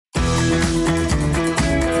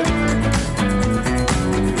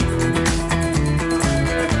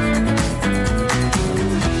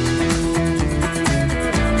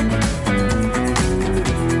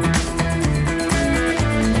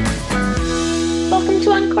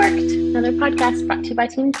Another podcast brought to you by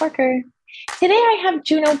Team Corker. Today I have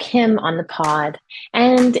Juno Kim on the pod.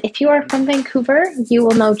 And if you are from Vancouver, you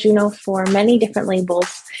will know Juno for many different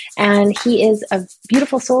labels. And he is a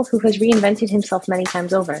beautiful soul who has reinvented himself many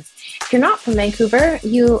times over. If you're not from Vancouver,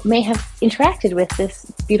 you may have interacted with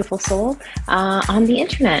this beautiful soul on the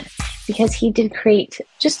internet because he did create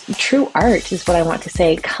just true art, is what I want to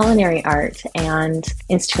say, culinary art. And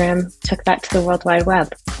Instagram took that to the World Wide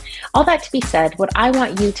Web. All that to be said, what I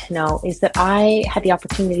want you to know is that I had the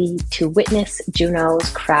opportunity to witness Juno's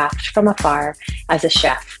craft from afar as a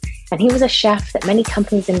chef. And he was a chef that many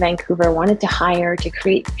companies in Vancouver wanted to hire to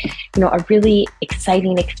create, a really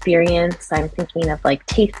exciting experience. I'm thinking of like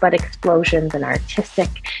taste bud explosions and artistic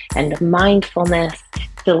and mindfulness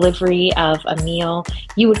delivery of a meal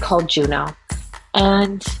you would call Juno.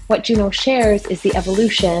 And what Juno shares is the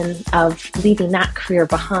evolution of leaving that career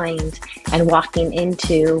behind and walking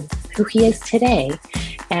into who he is today.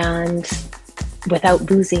 And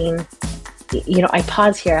without losing, I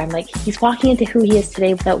pause here. I'm like, he's walking into who he is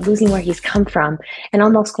today without losing where he's come from and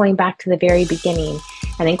almost going back to the very beginning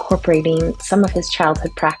and incorporating some of his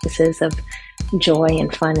childhood practices of joy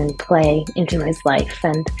and fun and play into his life.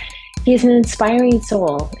 And he is an inspiring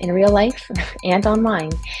soul in real life and online,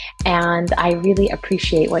 and I really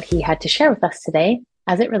appreciate what he had to share with us today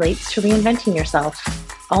as it relates to reinventing yourself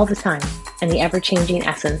all the time and the ever-changing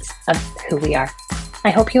essence of who we are. I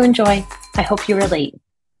hope you enjoy. I hope you relate.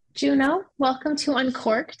 Juno, welcome to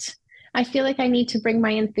Uncorked. I feel like I need to bring my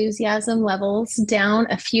enthusiasm levels down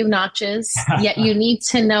a few notches, yet you need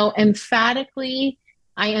to know emphatically,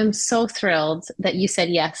 I am so thrilled that you said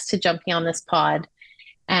yes to jumping on this pod.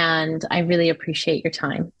 And I really appreciate your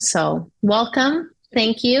time. So welcome.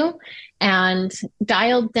 Thank you. And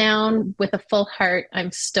dialed down with a full heart.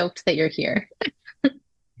 I'm stoked that you're here.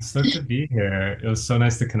 Stoked to be here. It was so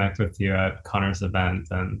nice to connect with you at Connor's event.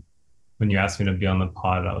 And when you asked me to be on the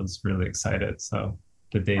pod, I was really excited. So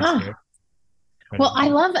the day's Ah, here. well, I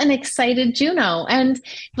love an excited Juno. And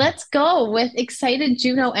let's go with excited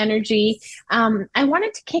Juno energy. I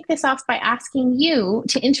wanted to kick this off by asking you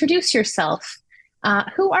to introduce yourself.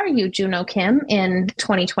 Who are you, Juno Kim, in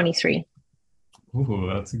 2023?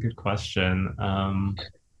 Ooh, that's a good question.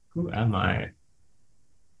 Who am I?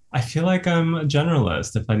 I feel like I'm a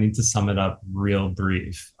generalist if I need to sum it up real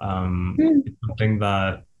brief. Hmm. It's something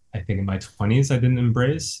that I think in my 20s I didn't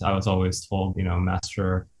embrace. I was always told,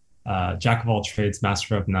 jack of all trades,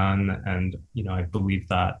 master of none. And, I believe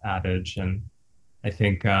that adage. And I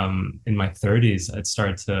think in my 30s, it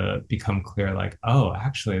started to become clear like, oh,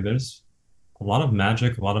 actually, there's a lot of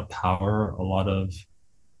magic, a lot of power, a lot of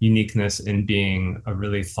uniqueness in being a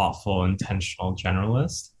really thoughtful, intentional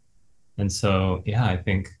generalist. And so, yeah, I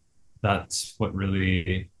think that's what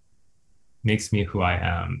really makes me who I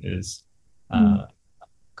am is a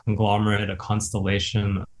conglomerate, a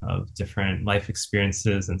constellation of different life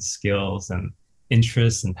experiences and skills and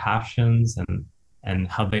interests and passions and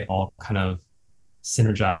how they all kind of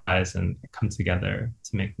synergize and come together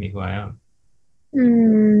to make me who I am.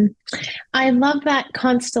 Mm, I love that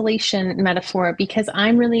constellation metaphor because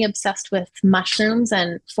I'm really obsessed with mushrooms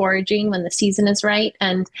and foraging when the season is right.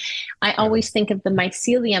 And I Yeah. always think of the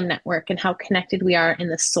mycelium network and how connected we are in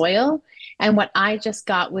the soil. And what I just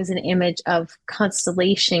got was an image of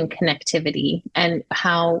constellation connectivity and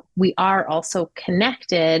how we are also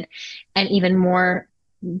connected and even more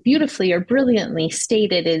beautifully or brilliantly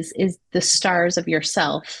stated is the stars of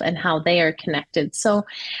yourself and how they are connected. So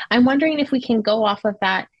I'm wondering if we can go off of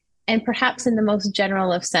that and perhaps in the most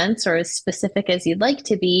general of sense or as specific as you'd like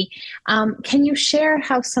to be, can you share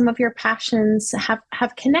how some of your passions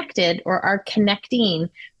have connected or are connecting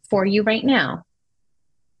for you right now?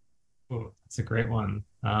 Oh, that's a great one.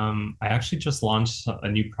 I actually just launched a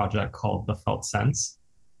new project called The Felt Sense,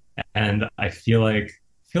 and I feel like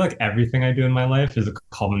everything I do in my life is a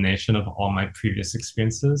culmination of all my previous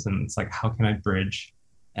experiences, and it's like how can I bridge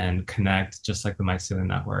and connect just like the mycelium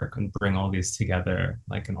network and bring all these together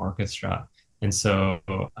like an orchestra. And so,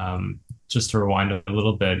 just to rewind a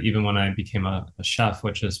little bit, even when I became a chef,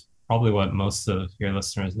 which is probably what most of your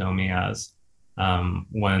listeners know me as,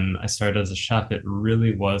 when I started as a chef, it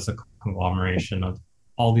really was a conglomeration of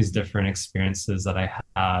all these different experiences that I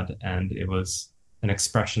had. And it was an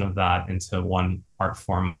expression of that into one art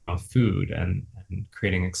form of food and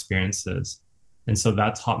creating experiences. And so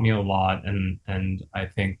that taught me a lot. And I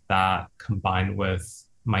think that combined with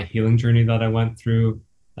my healing journey that I went through,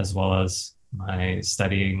 as well as my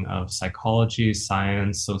studying of psychology,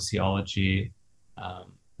 science, sociology,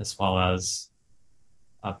 as well as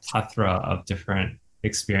a plethora of different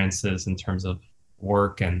experiences in terms of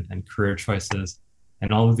work and career choices.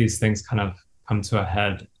 And all of these things kind of come to a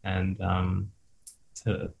head and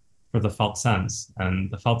to for the felt sense. And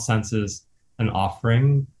the felt sense is an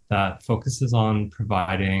offering that focuses on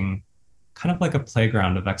providing kind of like a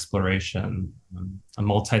playground of exploration, a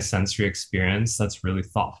multi-sensory experience that's really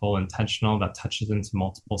thoughtful, intentional, that touches into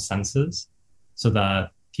multiple senses so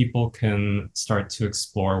that people can start to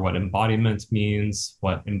explore what embodiment means,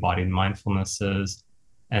 what embodied mindfulness is,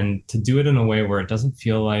 and to do it in a way where it doesn't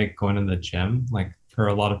feel like going to the gym. Like for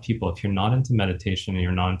a lot of people, if you're not into meditation and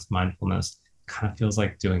you're not into mindfulness, it kind of feels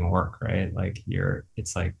like doing work, right? Like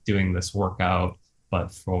it's like doing this workout,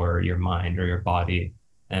 but for your mind or your body.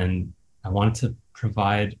 And I wanted to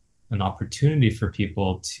provide an opportunity for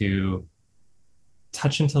people to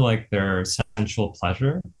touch into like their sensual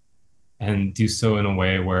pleasure and do so in a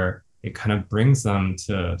way where it kind of brings them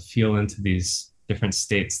to feel into these different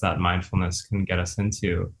states that mindfulness can get us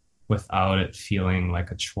into without it feeling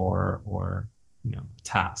like a chore or, a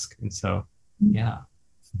task. And so, yeah.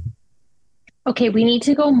 Okay, we need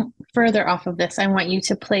to go further off of this. I want you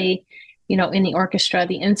to play, in the orchestra,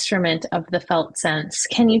 the instrument of the felt sense.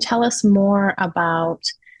 Can you tell us more about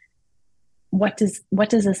what does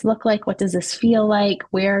this look like? What does this feel like?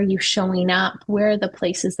 Where are you showing up? Where are the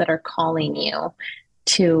places that are calling you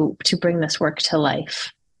to bring this work to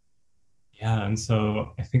life? Yeah. And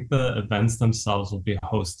so I think the events themselves will be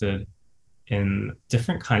hosted in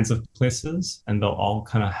different kinds of places, and they'll all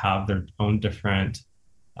kind of have their own different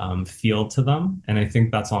feel to them. And I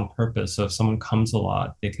think that's on purpose. So if someone comes a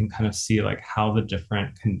lot, they can kind of see like how the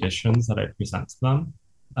different conditions that I present to them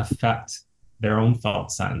affect their own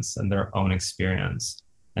felt sense and their own experience.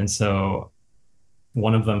 And so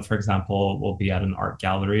one of them, for example, will be at an art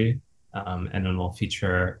gallery, and it will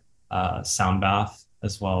feature a sound bath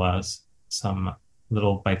as well as some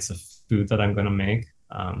little bites of food that I'm going to make,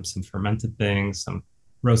 some fermented things, some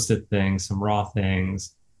roasted things, some raw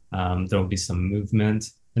things. There will be some movement.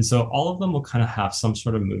 And so all of them will kind of have some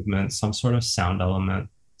sort of movement, some sort of sound element,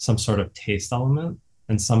 some sort of taste element,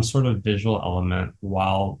 and some sort of visual element,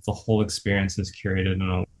 while the whole experience is curated in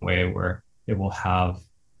a way where it will have,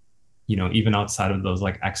 even outside of those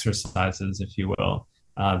like exercises, if you will,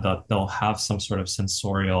 that they'll have some sort of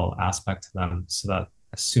sensorial aspect to them so that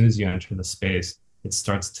as soon as you enter the space, it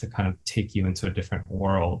starts to kind of take you into a different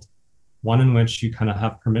world, one in which you kind of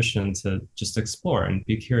have permission to just explore and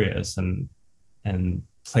be curious and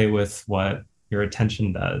play with what your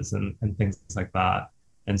attention does and things like that.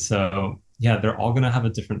 And so, yeah, they're all going to have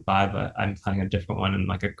a different vibe. I'm planning a different one in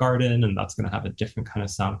like a garden, and that's going to have a different kind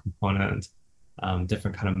of sound component,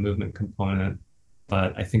 different kind of movement component.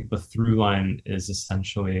 But I think the through line is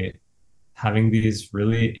essentially having these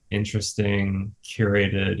really interesting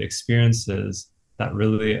curated experiences that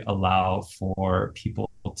really allow for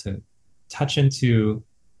people to touch into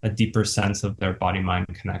a deeper sense of their body mind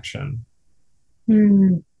connection.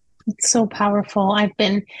 Mm, it's so powerful. I've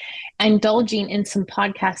been indulging in some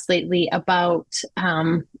podcasts lately about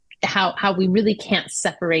how we really can't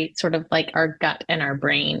separate sort of like our gut and our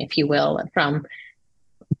brain, if you will, from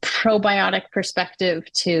probiotic perspective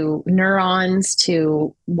to neurons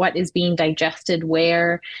to what is being digested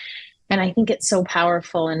where. And I think it's so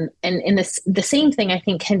powerful. And in this, the same thing I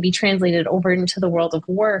think can be translated over into the world of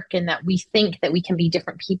work, in that we think that we can be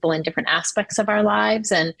different people in different aspects of our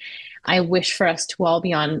lives. And I wish for us to all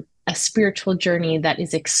be on a spiritual journey that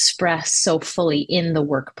is expressed so fully in the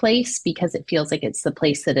workplace, because it feels like it's the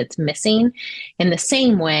place that it's missing. In the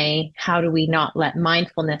same way, how do we not let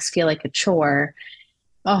mindfulness feel like a chore?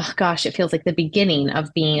 Oh gosh, it feels like the beginning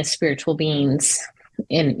of being as spiritual beings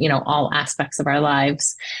in, all aspects of our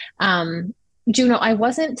lives. Um, Juno, I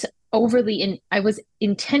was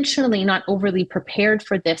intentionally not overly prepared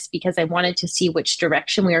for this because I wanted to see which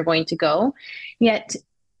direction we are going to go. Yet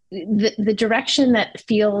the direction that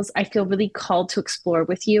I feel really called to explore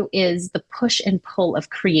with you is the push and pull of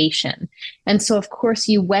creation. And so, of course,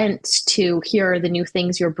 you went to here are the new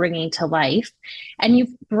things you're bringing to life, and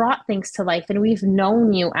you've brought things to life. And we've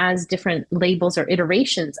known you as different labels or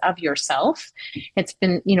iterations of yourself. It's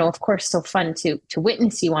been, of course, so fun to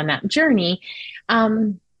witness you on that journey.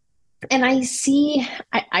 And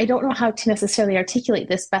I don't know how to necessarily articulate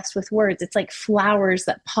this best with words. It's like flowers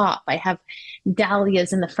that pop. I have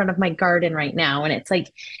dahlias in the front of my garden right now. And it's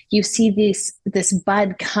like you see this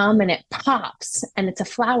bud come and it pops and it's a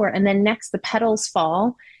flower. And then next the petals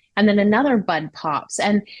fall and then another bud pops.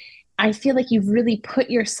 And I feel like you've really put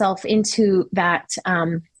yourself into that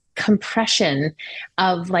compression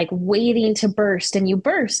of like waiting to burst, and you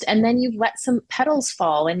burst and then you've let some petals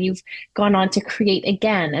fall and you've gone on to create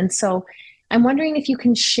again. And so I'm wondering if you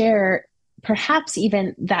can share perhaps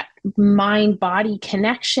even that mind body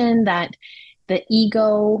connection, that the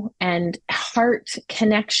ego and heart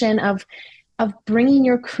connection of bringing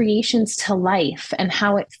your creations to life and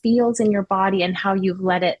how it feels in your body and how you've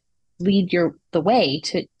let it lead the way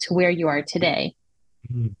to where you are today.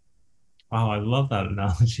 Mm. Wow, I love that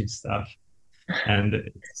analogy stuff. And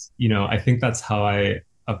I think that's how I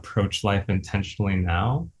approach life intentionally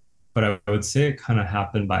now. But I would say it kind of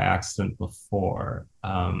happened by accident before.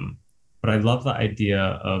 But I love the idea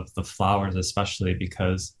of the flowers, especially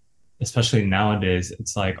because, especially nowadays,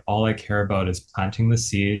 it's like all I care about is planting the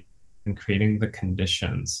seed and creating the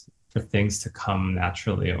conditions for things to come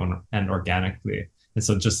naturally and organically. And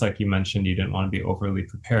so, just like you mentioned, you didn't want to be overly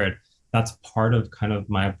prepared. That's part of kind of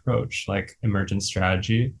my approach. Like Emergent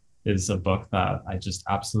Strategy is a book that I just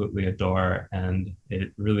absolutely adore. And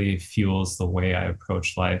it really fuels the way I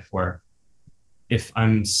approach life, where if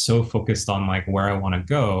I'm so focused on like where I want to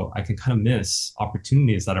go, I can kind of miss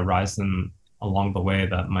opportunities that arise along the way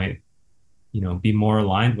that might, be more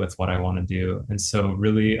aligned with what I want to do. And so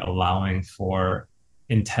really allowing for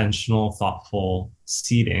intentional, thoughtful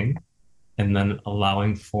seeding, and then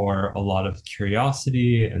allowing for a lot of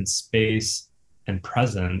curiosity and space and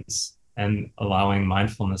presence, and allowing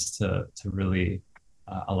mindfulness to really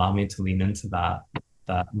allow me to lean into that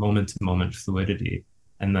moment to moment fluidity,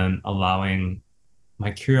 and then allowing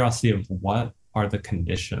my curiosity of what are the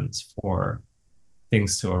conditions for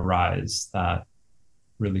things to arise that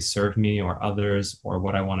really serve me or others or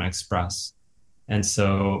what I want to express. And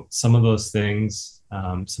so some of those things,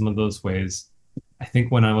 some of those ways, I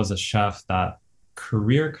think when I was a chef, that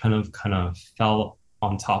career kind of fell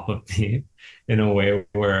on top of me in a way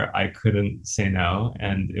where I couldn't say no.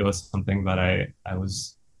 And it was something that I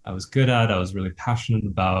was good at, I was really passionate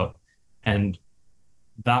about. And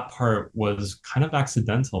that part was kind of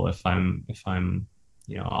accidental if I'm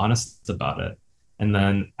honest about it. And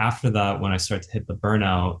then after that, when I started to hit the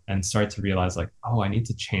burnout and start to realize like, oh, I need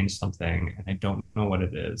to change something and I don't know what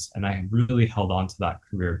it is. And I really held on to that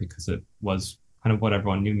career because it was kind of what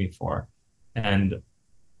everyone knew me for. And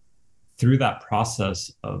through that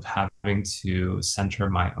process of having to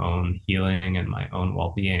center my own healing and my own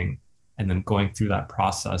well-being, and then going through that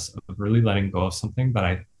process of really letting go of something that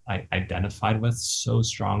I identified with so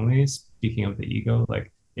strongly, speaking of the ego,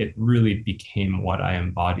 like it really became what I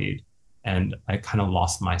embodied. And I kind of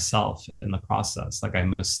lost myself in the process. Like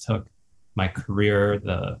I mistook my career,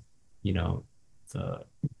 the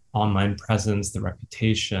online presence, the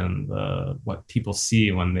reputation, the what people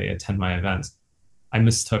see when they attend my events. I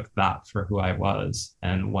mistook that for who I was.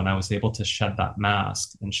 And when I was able to shed that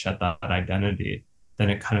mask and shed that identity,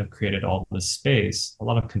 then it kind of created all this space, a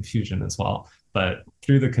lot of confusion as well. But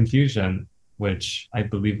through the confusion, which I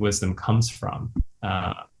believe wisdom comes from,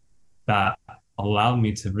 that allowed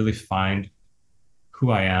me to really find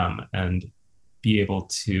who I am and be able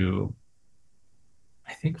to,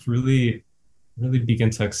 I think, really, really begin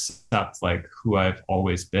to accept like who I've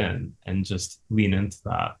always been and just lean into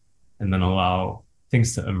that, and then allow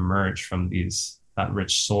things to emerge from that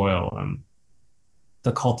rich soil and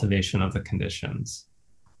the cultivation of the conditions.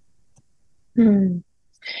 Hmm.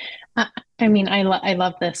 I mean, I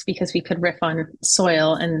love this because we could riff on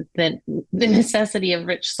soil and the necessity of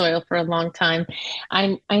rich soil for a long time.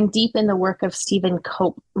 I'm deep in the work of Stephen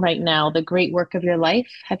Cope right now, The Great Work of Your Life.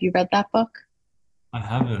 Have you read that book? I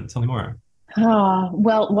haven't. Tell me more. Oh,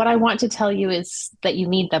 well, what I want to tell you is that you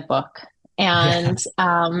need that book. Yeah.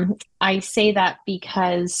 And I say that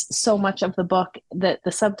because so much of the book, the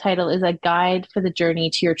subtitle is a guide for the journey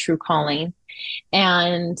to your true calling.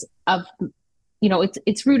 And of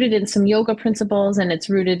it's rooted in some yoga principles, and it's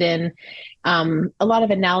rooted in a lot of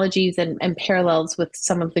analogies and parallels with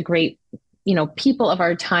some of the great people of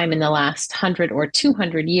our time in the last 100 or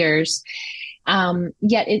 200 years.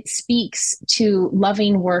 Yet it speaks to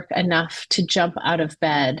loving work enough to jump out of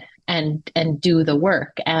bed and do the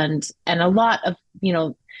work, and a lot of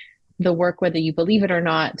the work, whether you believe it or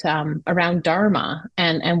not, around dharma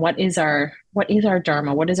and what is our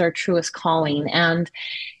dharma, what is our truest calling. And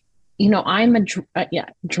I'm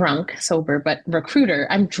drunk, sober, but recruiter.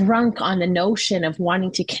 I'm drunk on the notion of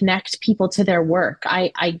wanting to connect people to their work.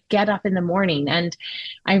 I get up in the morning and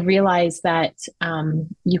I realize that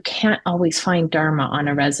you can't always find dharma on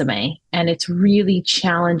a resume. And it's really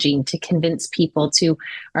challenging to convince people to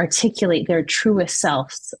articulate their truest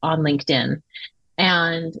selves on LinkedIn.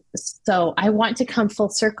 And so I want to come full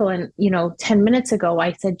circle. And, 10 minutes ago,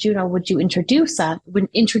 I said, Juno, would you introduce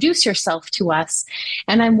yourself to us?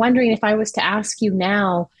 And I'm wondering, if I was to ask you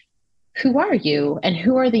now, who are you and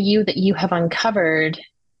who are the you that you have uncovered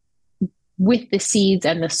with the seeds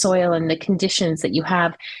and the soil and the conditions that you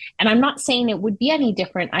have? And I'm not saying it would be any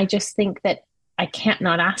different. I just think that I can't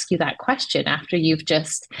not ask you that question after you've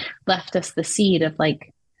just left us the seed of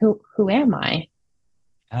like, who am I?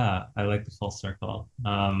 Yeah, I like the full circle.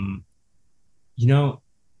 You know,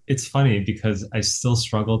 it's funny because I still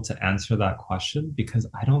struggle to answer that question because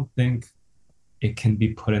I don't think it can be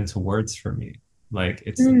put into words for me. Like,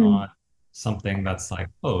 it's Mm, not something that's like,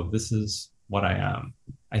 oh, this is what I am.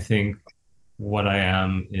 I think what I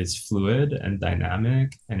am is fluid and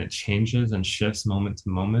dynamic and it changes and shifts moment to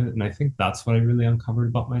moment. And I think that's what I really uncovered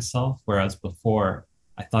about myself. Whereas before,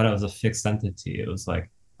 I thought I was a fixed entity. It was like,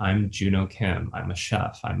 I'm Juno Kim, I'm a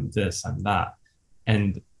chef, I'm this, I'm that.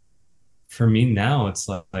 And for me now, it's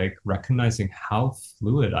like recognizing how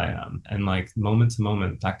fluid I am. And like moment to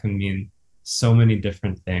moment, that can mean so many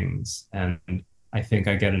different things. And I think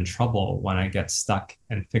I get in trouble when I get stuck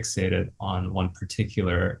and fixated on one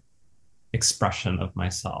particular expression of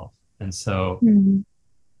myself. And so mm,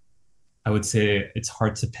 I would say it's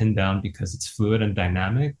hard to pin down because it's fluid and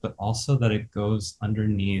dynamic, but also that it goes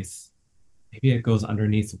underneath, maybe it goes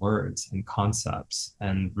underneath words and concepts.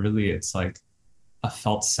 And really, it's like a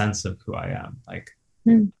felt sense of who I am, like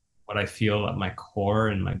mm, what I feel at my core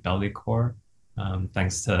and my belly core.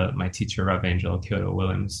 Thanks to my teacher, Rev Angel Kyoto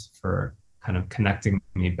Williams, for kind of connecting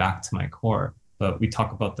me back to my core. But we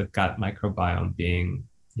talk about the gut microbiome being,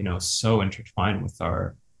 so intertwined with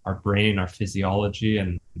our brain, our physiology,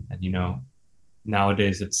 and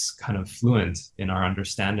nowadays it's kind of fluent in our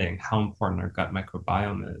understanding how important our gut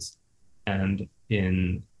microbiome is. And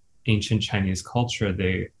in ancient Chinese culture,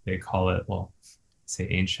 they call it, well, say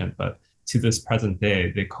ancient, but to this present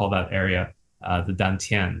day, they call that area the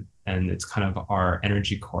dantian, and it's kind of our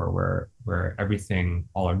energy core where everything,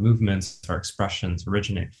 all our movements, our expressions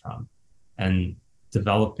originate from. And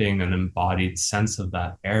developing an embodied sense of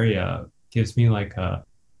that area gives me like a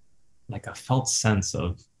felt sense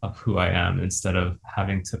of who I am instead of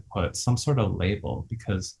having to put some sort of label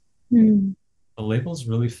because mm, the labels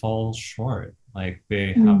really fall short. Like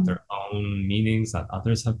they have mm, their own meanings that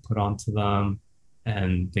others have put onto them,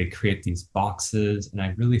 and they create these boxes. And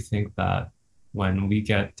I really think that when we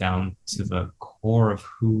get down to the core of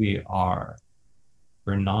who we are,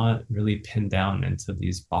 we're not really pinned down into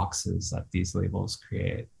these boxes that these labels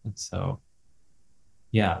create. And so,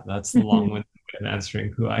 yeah, that's the mhm. long-winded way of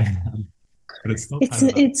answering who I am, but it's still It's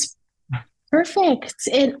kind of a it's perfect.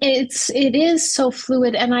 It is so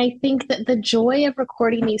fluid, and I think that the joy of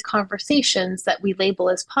recording these conversations that we label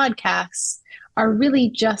as podcasts are really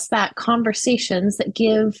just that, conversations that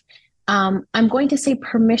give, I'm going to say,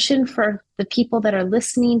 permission for the people that are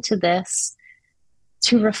listening to this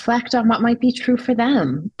to reflect on what might be true for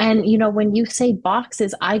them. And when you say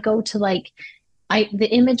boxes, I go to like, the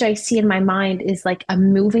image I see in my mind is like a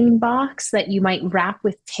moving box that you might wrap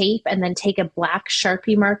with tape and then take a black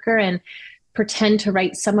Sharpie marker and pretend to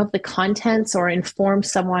write some of the contents or inform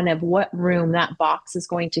someone of what room that box is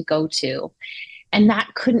going to go to. And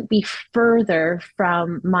that couldn't be further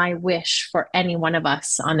from my wish for any one of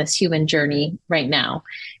us on this human journey right now.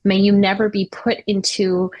 May you never be put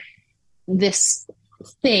into this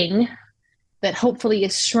thing that hopefully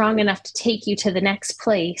is strong enough to take you to the next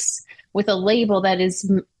place with a label that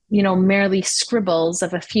is, merely scribbles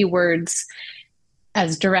of a few words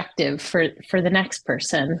as directive for the next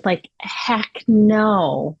person. Like, heck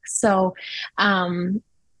no. So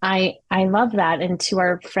I love that. And to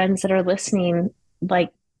our friends that are listening,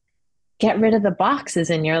 like, get rid of the boxes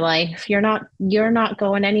in your life. You're not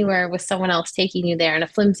going anywhere with someone else taking you there in a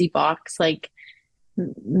flimsy box. Like,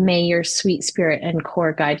 may your sweet spirit and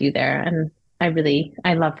core guide you there. And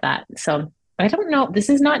I love that. So I don't know, this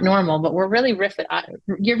is not normal, but we're really riffing.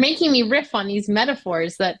 You're making me riff on these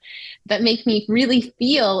metaphors that make me really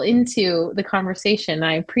feel into the conversation.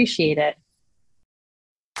 I appreciate it.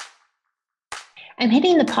 I'm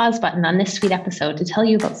hitting the pause button on this sweet episode to tell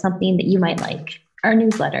you about something that you might like. Our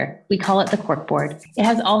newsletter. We call it the Corkboard. It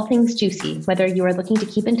has all things juicy, whether you are looking to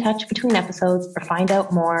keep in touch between episodes or find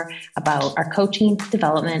out more about our coaching,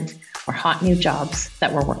 development, or hot new jobs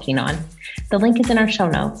that we're working on. The link is in our show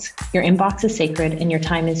notes. Your inbox is sacred and your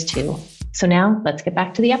time is too. So now let's get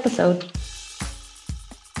back to the episode.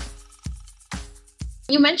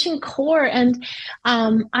 You mentioned core, and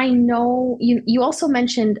I know you also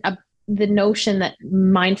mentioned the notion that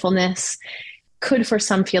mindfulness could for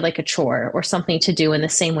some feel like a chore or something to do, in the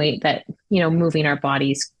same way that moving our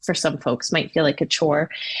bodies for some folks might feel like a chore.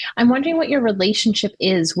 I'm wondering what your relationship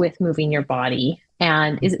is with moving your body,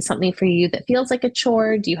 and is it something for you that feels like a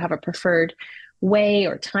chore? Do you have a preferred way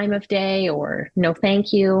or time of day, or no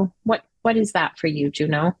thank you? What is that for you,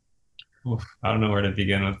 Juno? Oof, I don't know where to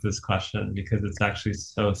begin with this question because it's actually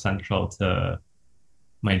so central to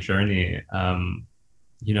my journey.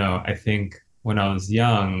 I think when I was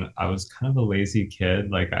young, I was kind of a lazy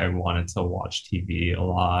kid. Like I wanted to watch TV a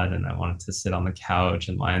lot and I wanted to sit on the couch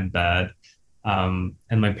and lie in bed. And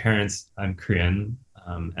my parents, I'm Korean,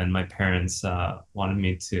 and my parents wanted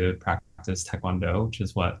me to practice Taekwondo, which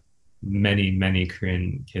is what many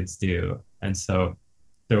Korean kids do. And so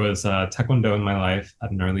there was Taekwondo in my life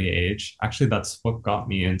at an early age. Actually, that's what got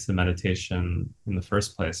me into meditation in the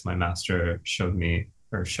first place. My master showed me,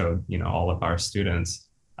 or showed, all of our students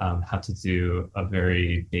how to do a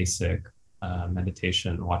very basic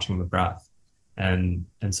meditation, watching the breath. And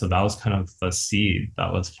so that was kind of the seed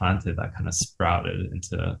that was planted that kind of sprouted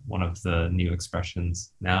into one of the new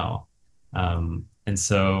expressions now. And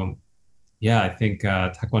so, yeah, I think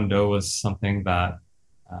Taekwondo was something that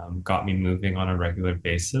got me moving on a regular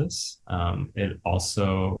basis. It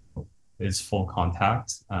also is full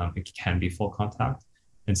contact. It can be full contact.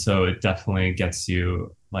 And so it definitely gets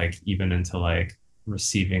you like even into like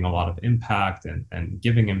receiving a lot of impact and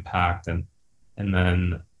giving impact. And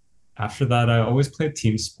then after that, I always played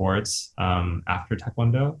team sports after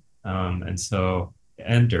Taekwondo. And so,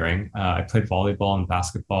 and during, I played volleyball and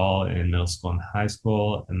basketball in middle school and high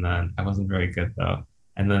school. And then I wasn't very good though.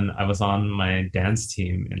 And then I was on my dance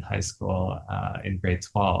team in high school in grade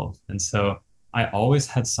 12. And so I always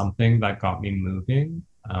had something that got me moving.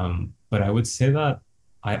 But I would say that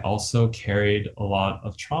I also carried a lot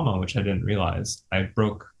of trauma, which I didn't realize. I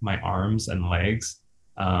broke my arms and legs,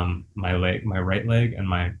 my right leg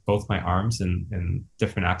and both my arms in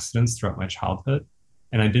different accidents throughout my childhood.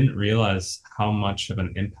 And I didn't realize how much of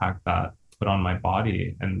an impact that put on my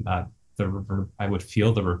body and that I would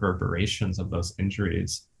feel the reverberations of those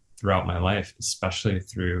injuries throughout my life, especially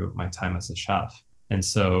through my time as a chef. And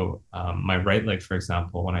so my right leg, for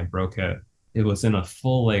example, when I broke it, it was in a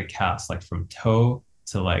full leg cast, like from toe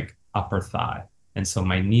to like upper thigh. And so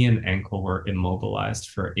my knee and ankle were immobilized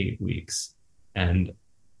for 8 weeks. And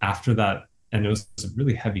after that, and it was a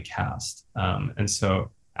really heavy cast. And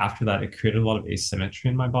so after that, it created a lot of asymmetry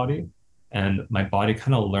in my body. And my body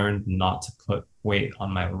kind of learned not to put weight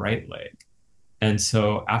on my right leg. And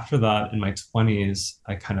so after that, in my 20s,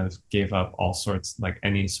 I kind of gave up all sorts, like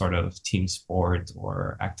any sort of team sport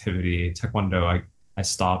or activity. Taekwondo, I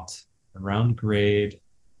stopped around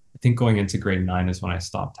I think going into grade 9 is when I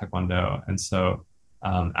stopped Taekwondo. And so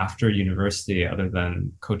after university, other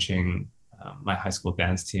than coaching my high school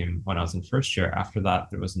dance team when I was in first year, after that,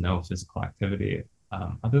 there was no physical activity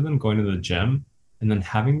other than going to the gym and then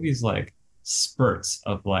having these like spurts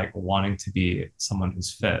of like wanting to be someone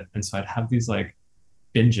who's fit. And so I'd have these like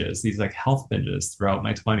binges, these like health binges throughout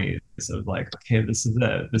my 20s of like, okay, this is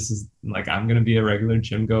it. This is like, I'm going to be a regular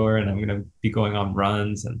gym goer and I'm going to be going on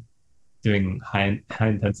runs and doing high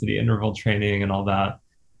intensity interval training and all that.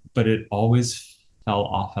 But it always fell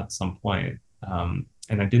off at some point.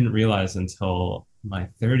 And I didn't realize until my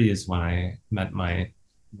 30s when I met my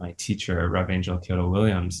teacher, Rev Angel Kyoto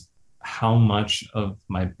Williams, how much of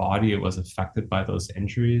my body was affected by those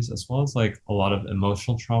injuries, as well as like a lot of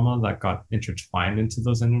emotional trauma that got intertwined into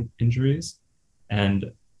those injuries. And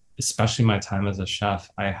especially my time as a chef,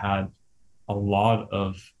 I had a lot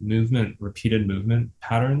of repeated movement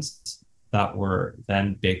patterns that were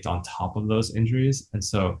then baked on top of those injuries. And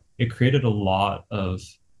so it created a lot of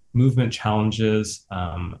movement challenges.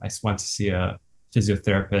 I went to see a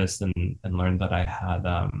physiotherapist and learned that I had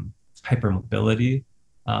hypermobility.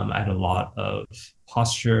 I had a lot of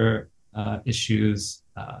posture issues,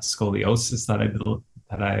 scoliosis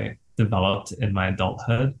that I developed in my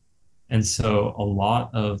adulthood. And so a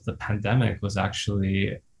lot of the pandemic was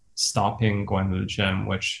actually stopping going to the gym,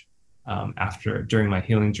 which during my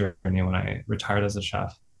healing journey, when I retired as a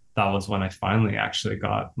chef, that was when I finally actually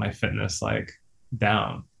got my fitness like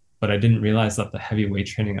down. But I didn't realize that the heavy weight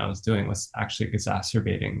training I was doing was actually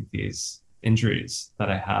exacerbating these injuries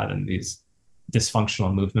that I had and these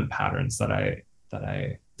dysfunctional movement patterns that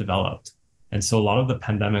I developed. And so a lot of the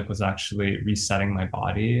pandemic was actually resetting my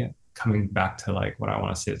body, coming back to like what I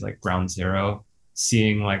want to say is like ground zero,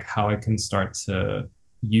 seeing like how I can start to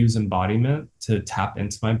use embodiment to tap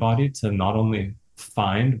into my body to not only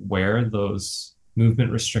find where those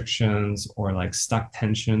movement restrictions or like stuck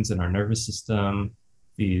tensions in our nervous system,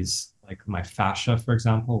 these like my fascia, for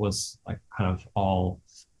example, was like kind of all,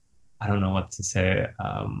 I don't know what to say,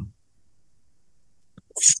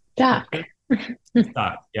 Stuck.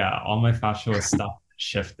 stuck. Yeah, all my fascia was stuck,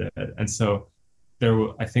 shifted. And so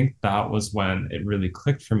I think that was when it really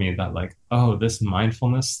clicked for me that like, oh, this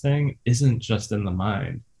mindfulness thing isn't just in the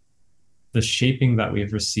mind. The shaping that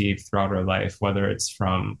we've received throughout our life, whether it's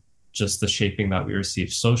from just the shaping that we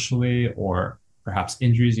receive socially or perhaps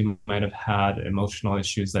injuries you might have had, emotional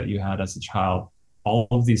issues that you had as a child, all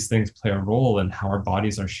of these things play a role in how our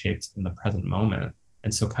bodies are shaped in the present moment.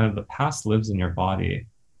 And so kind of the past lives in your body.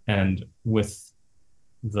 And with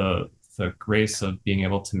the the grace of being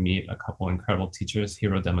able to meet a couple incredible teachers,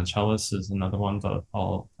 Hiro Demichelis is another one that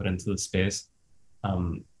I'll put into the space.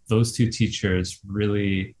 Those two teachers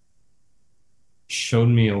really showed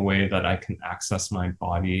me a way that I can access my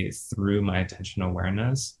body through my attention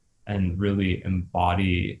awareness and really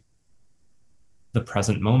embody the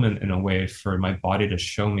present moment in a way for my body to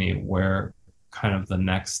show me where kind of the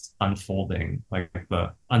next unfolding, like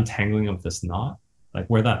the untangling of this knot, like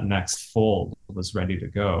where that next fold was ready to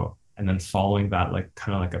go. And then following that, like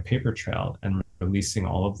kind of like a paper trail and releasing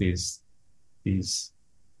all of these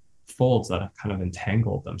folds that have kind of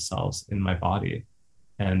entangled themselves in my body.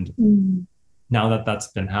 And now that that's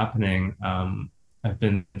been happening, I've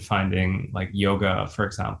been finding like yoga, for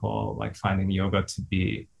example, like finding yoga to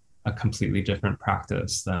be a completely different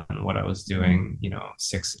practice than what I was doing,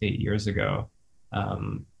 6, 8 years ago.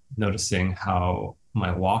 Noticing how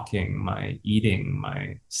my walking, my eating,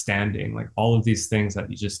 my standing, like all of these things that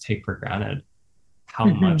you just take for granted, how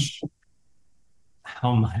much,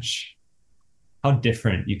 how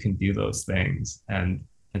different you can do those things. And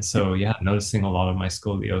so, yeah, noticing a lot of my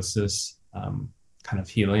scoliosis kind of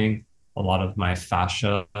healing, a lot of my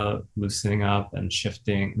fascia loosening up and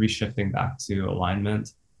reshifting back to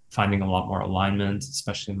alignment, finding a lot more alignment,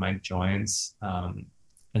 especially in my joints.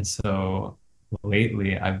 And so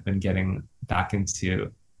lately I've been getting back into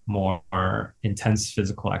more intense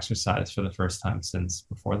physical exercise for the first time since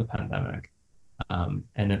before the pandemic.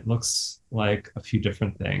 And it looks like a few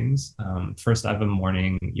different things. First, I have a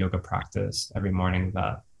morning yoga practice every morning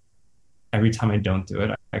that every time I don't do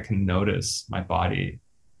it, I can notice my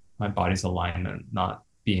body's alignment not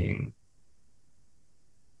being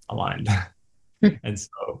aligned. And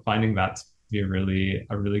so finding that to be a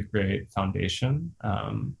really great foundation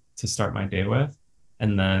to start my day with.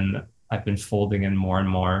 And then I've been folding in more and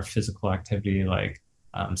more physical activity like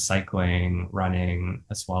cycling, running,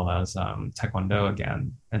 as well as Taekwondo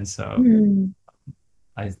again. And so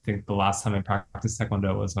I think the last time I practiced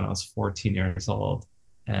Taekwondo was when I was 14 years old.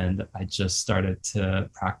 And I just started to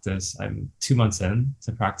practice. I'm 2 months in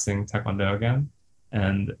to practicing Taekwondo again.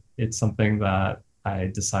 And it's something that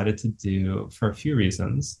I decided to do for a few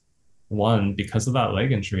reasons. One, because of that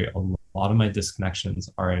leg injury, a lot of my disconnections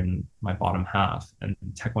are in my bottom half, and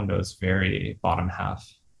Taekwondo is very bottom half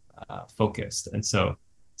focused. And so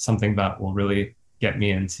something that will really get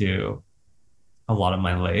me into a lot of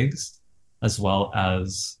my legs, as well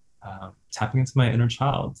as tapping into my inner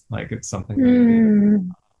child. Like it's something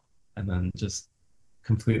that and then just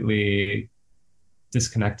completely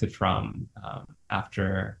disconnected from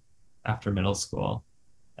after middle school,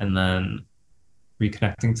 and then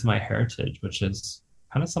reconnecting to my heritage, which is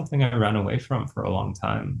kind of something I ran away from for a long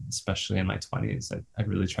time, especially in my 20s. I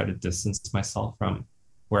really tried to distance myself from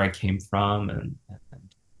where I came from, and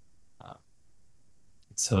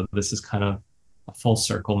so this is kind of a full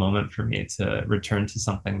circle moment for me to return to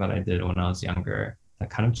something that I did when I was younger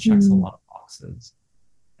that kind of checks a lot of boxes.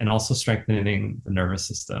 And also strengthening the nervous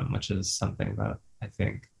system, which is something that I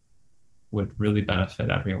think would really benefit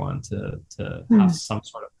everyone to have some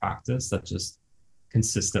sort of practice that just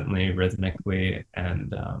consistently, rhythmically,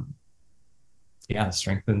 and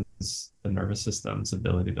strengthens the nervous system's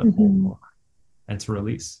ability to hold more and to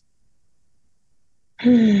release.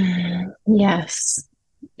 Yes.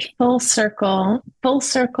 Full circle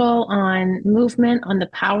on movement, on the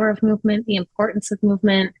power of movement, the importance of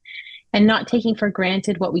movement, and not taking for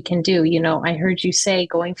granted what we can do. I heard you say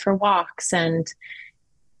going for walks and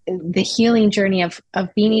the healing journey of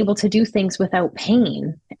being able to do things without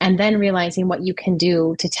pain, and then realizing what you can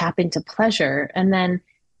do to tap into pleasure, and then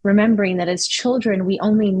remembering that as children we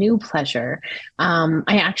only knew pleasure.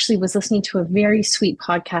 I actually was listening to a very sweet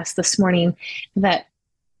podcast this morning that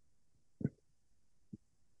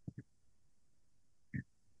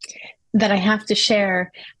I have to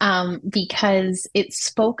share because it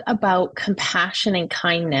spoke about compassion and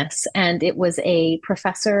kindness. And it was a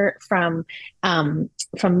professor from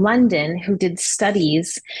London who did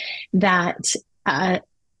studies that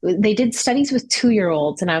they did studies with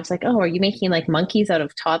 2-year-olds. And I was like, oh, are you making like monkeys out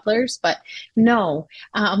of toddlers? But no,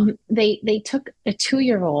 they took a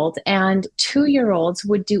 2-year-old, and 2-year-olds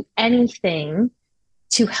would do anything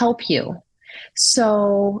to help you.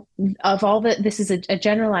 So of all this is a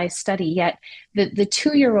generalized study, yet the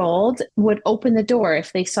 2-year-old would open the door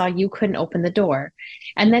if they saw you couldn't open the door.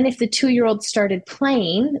 And then if the 2-year-old started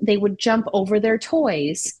playing, they would jump over their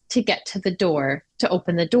toys to get to the door, to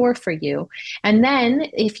open the door for you. And then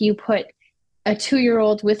if you put a 2 year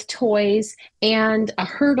old with toys and a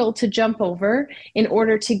hurdle to jump over in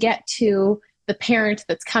order to get to the parent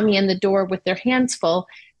that's coming in the door with their hands full,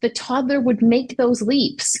 the toddler would make those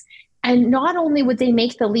leaps. And not only would they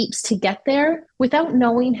make the leaps to get there without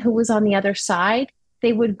knowing who was on the other side,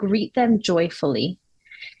 they would greet them joyfully.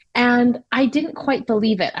 And I didn't quite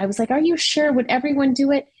believe it. I was like, are you sure? Would everyone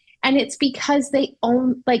do it? And it's because they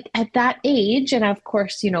own, like at that age, and of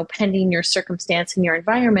course, pending your circumstance and your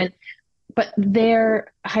environment, but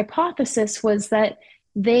their hypothesis was that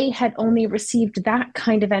they had only received that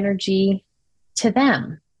kind of energy to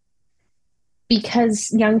them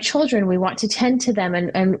because young children, we want to tend to them,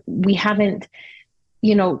 and we haven't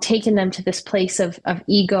taken them to this place of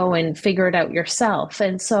ego and figure it out yourself.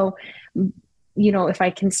 And so, if I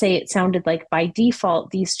can say, it sounded like by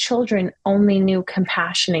default these children only knew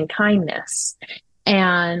compassion and kindness.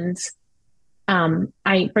 And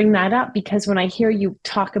I bring that up because when I hear you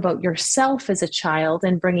talk about yourself as a child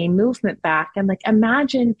and bringing movement back, I'm like,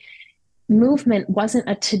 imagine movement wasn't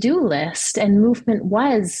a to-do list, and movement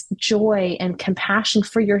was joy and compassion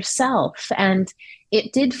for yourself. And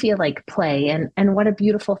it did feel like play, and what a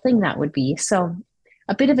beautiful thing that would be. So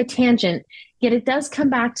a bit of a tangent, yet it does come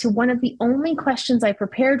back to one of the only questions I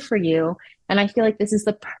prepared for you. And I feel like this is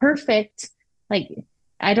the perfect, like,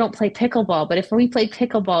 I don't play pickleball, but if we play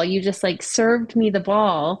pickleball, you just like served me the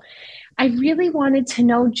ball. I really wanted to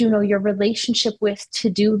know, Juno, your relationship with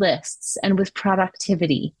to-do lists and with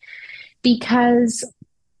productivity, because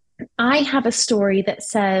I have a story that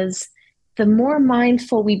says the more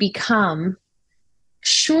mindful we become,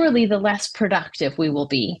 surely the less productive we will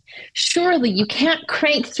be. Surely you can't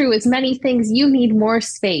crank through as many things. You need more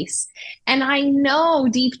space. And I know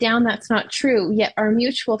deep down that's not true. Yet our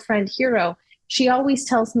mutual friend Hero, she always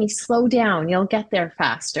tells me, slow down, you'll get there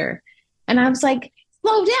faster. And I was like,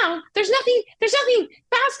 slow down? There's nothing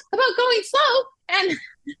fast about going slow. And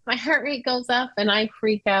my heart rate goes up and I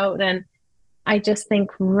freak out. And I just think,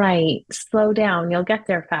 right, slow down, you'll get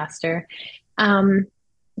there faster.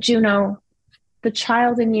 Juno, the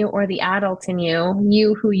child in you or the adult in you,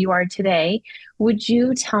 you who you are today, would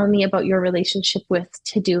you tell me about your relationship with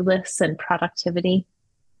to-do lists and productivity?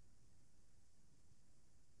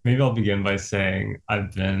 Maybe I'll begin by saying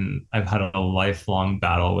I've had a lifelong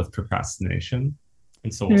battle with procrastination.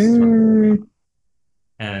 And so we'll start. Mm,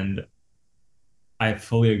 And I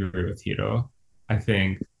fully agree with Hiro. I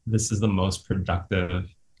think this is the most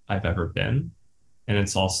productive I've ever been. And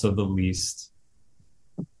it's also the least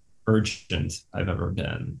urgent I've ever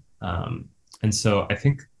been. And so I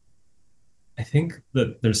think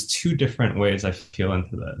that there's two different ways I feel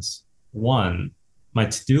into this. One, my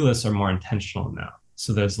to-do lists are more intentional now.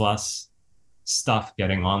 So there's less stuff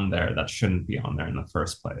getting on there that shouldn't be on there in the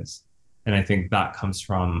first place. And I think that comes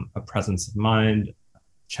from a presence of mind,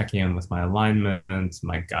 checking in with my alignment,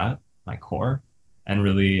 my gut, my core, and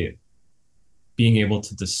really being able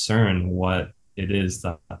to discern what it is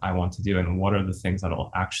that I want to do and what are the things that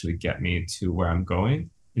will actually get me to where I'm going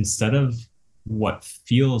instead of what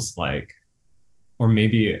feels like, or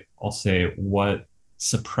maybe I'll say what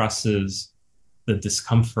suppresses the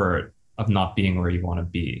discomfort of not being where you want to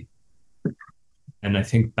be. And I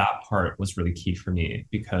think that part was really key for me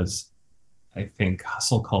because I think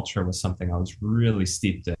hustle culture was something I was really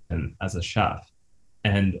steeped in as a chef.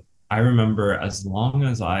 And I remember as long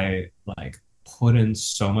as I like put in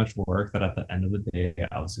so much work that at the end of the day,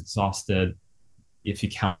 I was exhausted. If you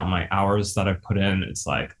count my hours that I put in, it's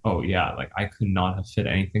like, oh yeah, like I could not have fit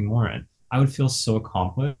anything more in. I would feel so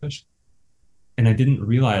accomplished. And I didn't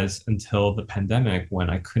realize until the pandemic when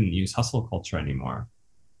I couldn't use hustle culture anymore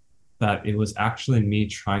that it was actually me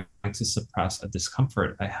trying to suppress a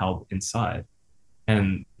discomfort I held inside.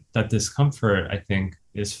 And that discomfort, I think,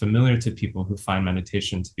 is familiar to people who find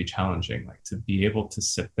meditation to be challenging, like to be able to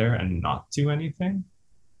sit there and not do anything.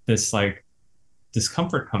 This like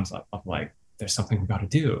discomfort comes up of like, there's something we got to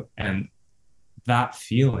do. And that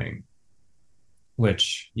feeling,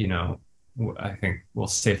 which, I think we'll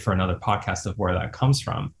save for another podcast of where that comes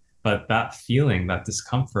from. But that feeling, that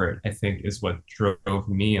discomfort, I think is what drove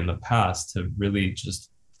me in the past to really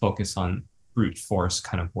just focus on brute force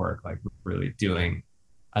kind of work, like really doing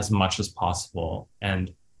as much as possible.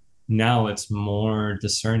 And now it's more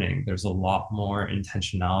discerning. There's a lot more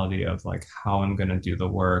intentionality of like how I'm going to do the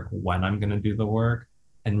work, when I'm going to do the work,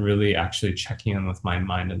 and really actually checking in with my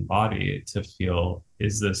mind and body to feel,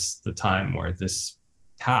 is this the time where this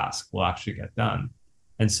task will actually get done?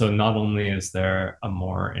 And so not only is there a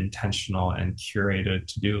more intentional and curated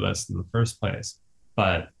to-do list in the first place,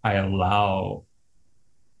 but I allow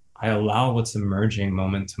what's emerging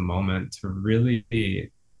moment to moment to really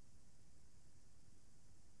be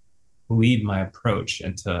lead my approach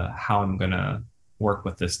into how I'm going to work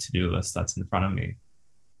with this to-do list that's in front of me.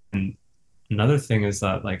 And another thing is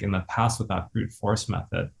that, like in the past with that brute force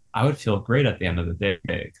method, I would feel great at the end of the day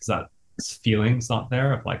because that feeling's not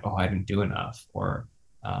there of like, oh, I didn't do enough, or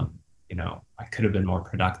I could have been more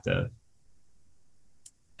productive.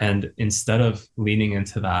 And instead of leaning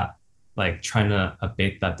into that, like trying to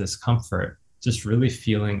abate that discomfort, just really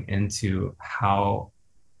feeling into how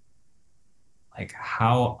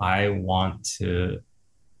I want to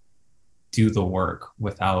do the work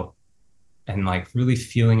without, and like really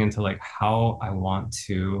feeling into like how I want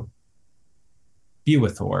to be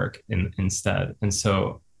with the work instead. And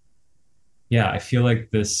so, yeah, I feel like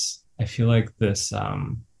this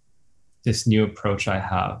new approach I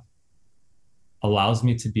have allows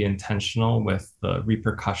me to be intentional with the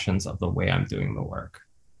repercussions of the way I'm doing the work.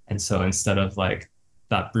 And so instead of like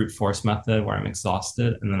that brute force method where I'm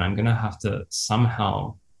exhausted and then I'm going to have to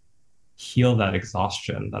somehow heal that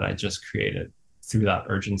exhaustion that I just created through that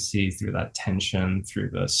urgency, through that tension, through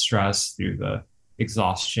the stress, through the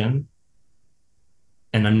exhaustion.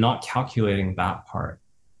 And I'm not calculating that part.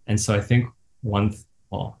 And so I think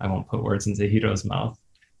well, I won't put words into Hiro's mouth,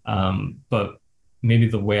 but maybe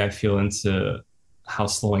the way I feel into how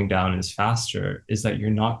slowing down is faster is that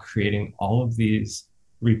you're not creating all of these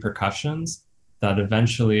repercussions that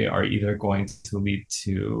eventually are either going to lead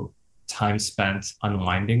to time spent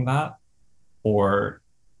unwinding that or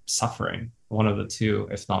suffering, one of the two,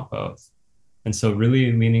 if not both. And so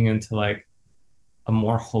really leaning into like a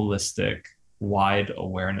more holistic, wide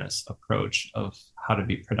awareness approach of how to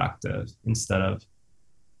be productive instead of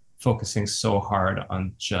focusing so hard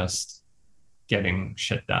on just getting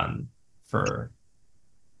shit done for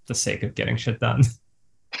the sake of getting shit done.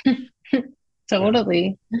 Yeah.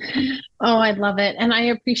 Totally. Oh, I love it. And I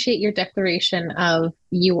appreciate your declaration of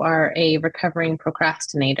you are a recovering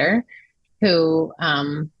procrastinator who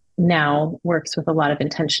now works with a lot of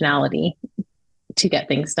intentionality to get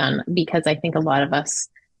things done, because I think a lot of us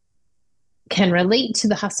can relate to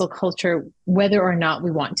the hustle culture, whether or not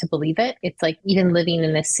we want to believe it. It's like even living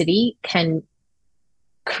in a city can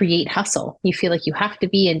create hustle. You feel like you have to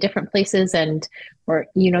be in different places, or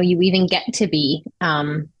you even get to be.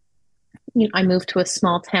 I moved to a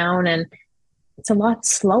small town and it's a lot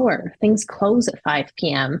slower. Things close at 5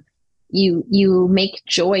 p.m. You make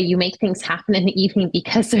you make things happen in the evening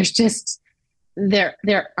because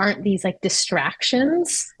there aren't these like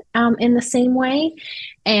distractions in the same way.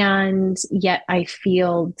 And yet I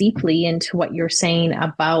feel deeply into what you're saying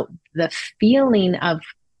about the feeling of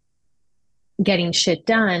getting shit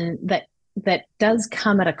done that does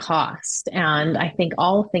come at a cost. And I think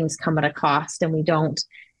all things come at a cost, and we don't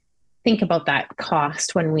think about that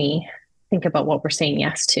cost when we think about what we're saying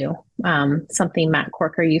yes to. Something Matt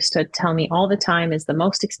Corker used to tell me all the time is the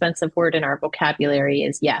most expensive word in our vocabulary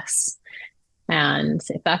is yes. And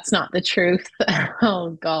if that's not the truth,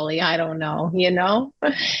 oh golly, I don't know,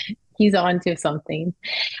 he's on to something.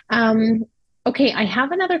 Okay, I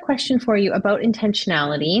have another question for you about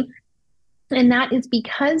intentionality. And that is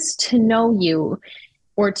because to know you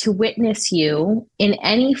or to witness you in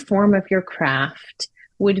any form of your craft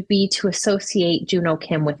would be to associate Juno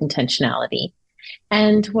Kim with intentionality.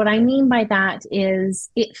 And what I mean by that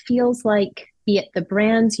is it feels like, be it the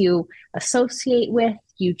brands you associate with,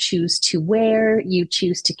 you choose to wear, you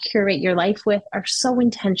choose to curate your life with, are so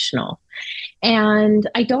intentional. And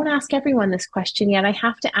I don't ask everyone this question yet. I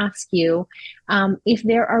have to ask you if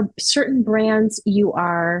there are certain brands you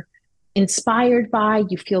are inspired by,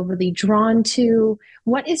 you feel really drawn to.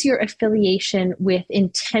 What is your affiliation with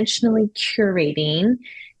intentionally curating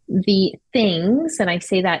the things? And I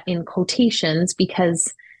say that in quotations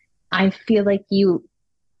because I feel like you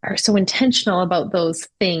are so intentional about those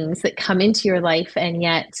things that come into your life. And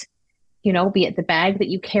yet, be it the bag that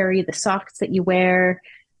you carry, the socks that you wear,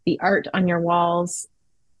 the art on your walls.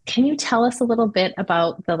 Can you tell us a little bit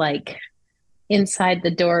about the inside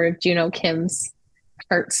the door of Juno Kim's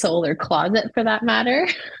heart, soul, or closet for that matter?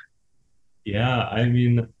 Yeah, I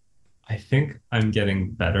mean, I think I'm getting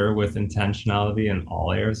better with intentionality in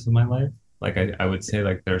all areas of my life. Like I would say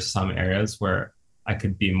like there's some areas where I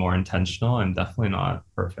could be more intentional. I'm definitely not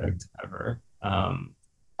perfect ever.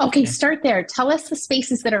 Okay, start there. Tell us the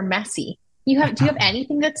spaces that are messy. Do you have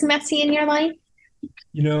anything that's messy in your life?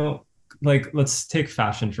 you know, like let's take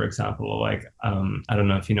fashion for example. Like I don't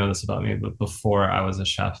know if you know this about me, but before I was a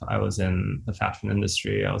chef, I was in the fashion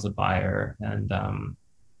industry. I was a buyer, and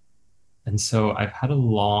so I've had a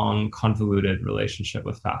long, convoluted relationship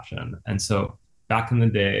with fashion. And so back in the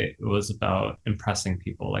day, it was about impressing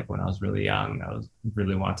people. Like when I was really young, I was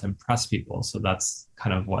really wanted to impress people. So that's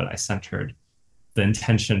kind of what I centered the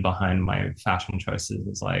intention behind my fashion choices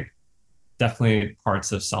is like definitely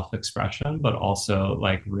parts of self-expression, but also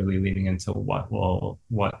like really leaning into what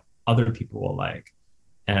other people will like.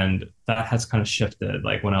 And that has kind of shifted.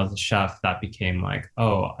 Like when I was a chef, that became like,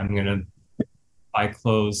 oh, I'm gonna buy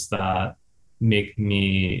clothes that make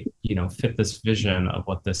me, fit this vision of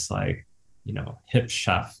what this like, hip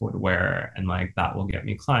chef would wear, and like that will get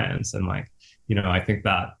me clients. And like, I think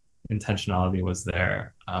that intentionality was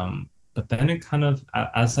there. But then it kind of,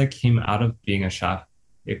 as I came out of being a chef,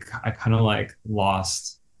 I kind of like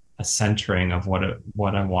lost a centering of what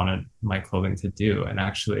I wanted my clothing to do. And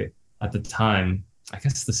actually, at the time, I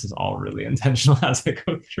guess this is all really intentional as I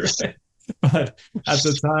go through it. But at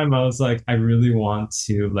the time, I was like, I really want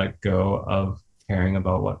to let go of caring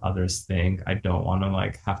about what others think. I don't want to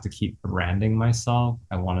like have to keep branding myself.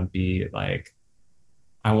 I want to be like,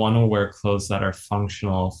 I want to wear clothes that are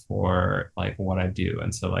functional for like what I do.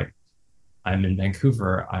 And so like I'm in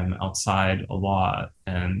Vancouver, I'm outside a lot,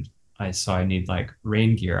 and I need like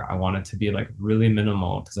rain gear. I want it to be like really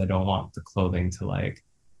minimal because I don't want the clothing to like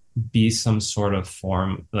be some sort of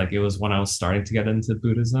form. Like it was when I was starting to get into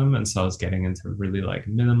Buddhism, and so I was getting into really like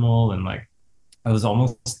minimal, and like I was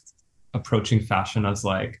almost approaching fashion as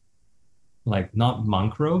like not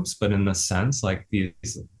monk robes, but in the sense like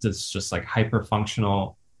these this just like hyper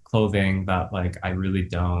functional clothing that like I really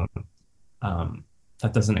don't um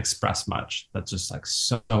that doesn't express much. That's just like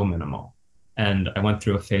so minimal. And I went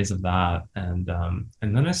through a phase of that, and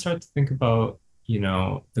then I started to think about,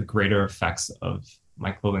 the greater effects of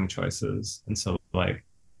my clothing choices. And so like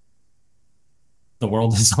the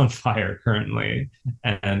world is on fire currently,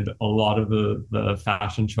 and a lot of the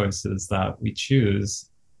fashion choices that we choose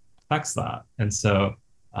affects that. And so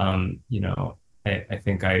I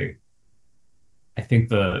think I think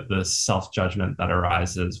the self-judgment that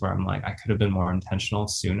arises where I'm like, I could have been more intentional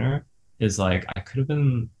sooner, is like I could have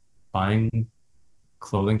been buying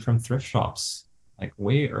clothing from thrift shops like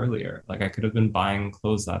way earlier. Like I could have been buying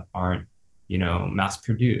clothes that aren't, mass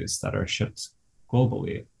produced, that are shipped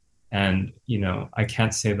globally. And, I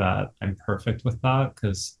can't say that I'm perfect with that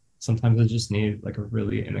because sometimes I just need like a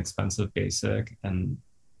really inexpensive basic, and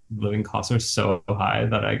living costs are so high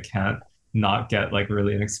that I can't not get like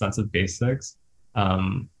really inexpensive basics.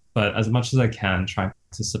 But as much as I can, try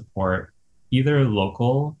to support either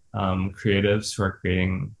local creatives who are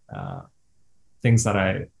creating things that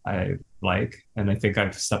I like. And I think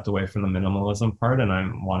I've stepped away from the minimalism part, and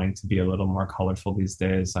I'm wanting to be a little more colorful these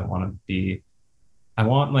days. I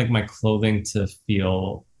want like my clothing to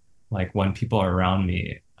feel like when people are around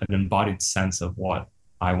me, an embodied sense of what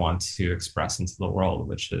I want to express into the world,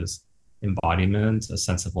 which is embodiment, a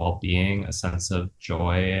sense of well-being, a sense of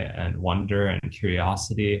joy and wonder and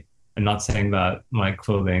curiosity. I'm not saying that my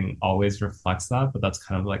clothing always reflects that, but that's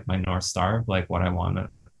kind of like my North Star of like what I wanted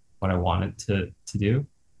to do.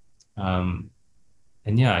 Um,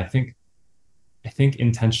 and yeah, I think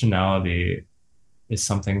intentionality is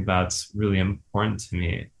something that's really important to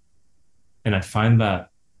me. And I find that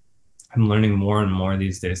I'm learning more and more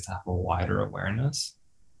these days to have a wider awareness,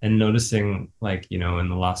 and noticing like, in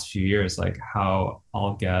the last few years, like how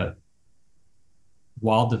I'll get,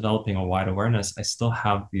 while developing a wide awareness, I still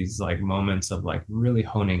have these like moments of like really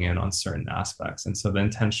honing in on certain aspects. And so the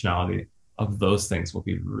intentionality of those things will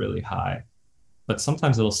be really high, but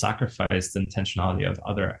sometimes it'll sacrifice the intentionality of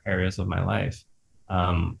other areas of my life.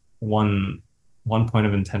 One point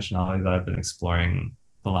of intentionality that I've been exploring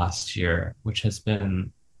the last year, which has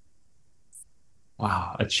been,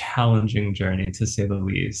 wow, a challenging journey to say the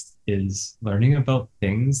least, is learning about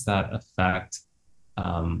things that affect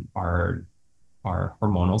our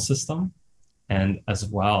hormonal system, and as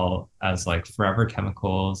well as like forever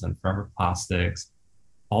chemicals and forever plastics,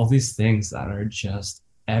 all these things that are just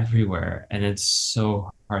everywhere, and it's so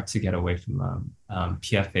hard to get away from them.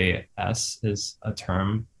 PFAS is a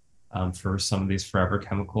term for some of these forever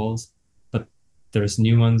chemicals, but there's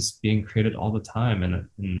new ones being created all the time. And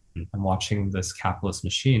I'm watching this capitalist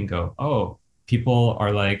machine go, oh, people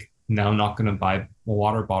are like now not going to buy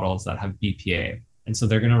water bottles that have BPA. And so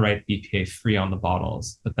they're going to write BPA free on the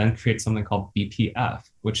bottles, but then create something called BPF,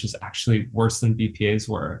 which is actually worse than BPAs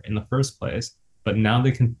were in the first place. But now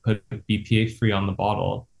they can put BPA free on the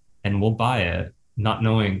bottle, and we'll buy it, not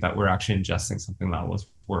knowing that we're actually ingesting something that was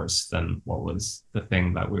worse than what was the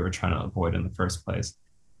thing that we were trying to avoid in the first place.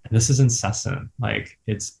 And this is incessant. Like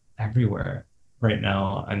it's everywhere. Right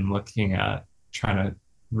now, I'm looking at trying to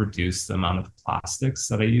reduce the amount of plastics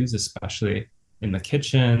that I use, especially in the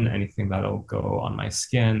kitchen, anything that'll go on my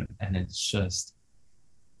skin. And it's just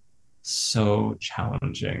so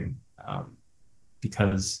challenging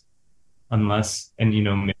because unless, and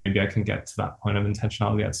maybe I can get to that point of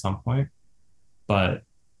intentionality at some point. But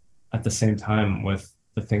at the same time, with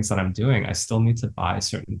the things that I'm doing, I still need to buy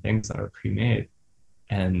certain things that are pre-made.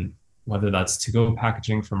 And whether that's to-go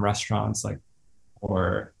packaging from restaurants, like,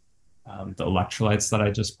 or the electrolytes that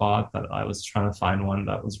I just bought, that I was trying to find one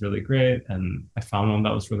that was really great. And I found one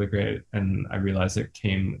that was really great. And I realized it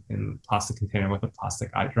came in a plastic container with a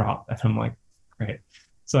plastic eye drop. And I'm like, great.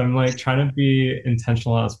 So I'm like trying to be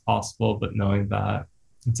intentional as possible, but knowing that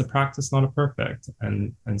it's a practice, not a perfect.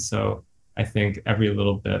 And so I think every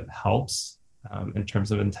little bit helps in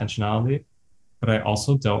terms of intentionality. But I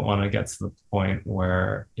also don't want to get to the point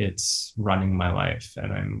where it's running my life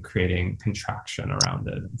and I'm creating contraction around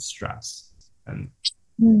it and stress and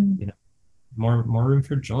Mm. you know more room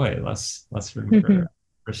for joy, less room Hmm. for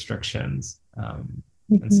restrictions.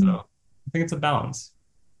 And so Hmm. I think it's a balance.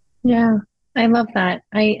 Yeah, I love that.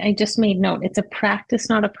 I just made note. It's a practice,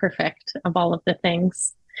 not a perfect of all of the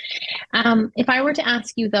things. If I were to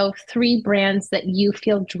ask you, though, three brands that you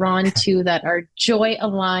feel drawn to that are joy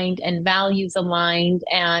aligned and values aligned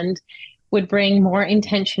and would bring more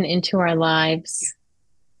intention into our lives,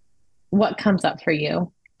 what comes up for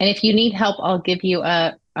you? And if you need help, I'll give you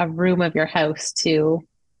a room of your house to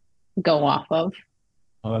go off of.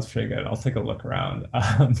 Oh, that's pretty good. I'll take a look around.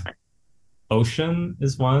 Ocean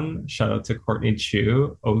is one. Shout out to Courtney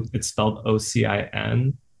Chu. Oh, it's spelled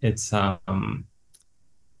OCIN. It's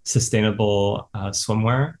sustainable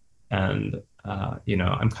swimwear. And,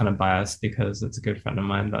 I'm kind of biased because it's a good friend of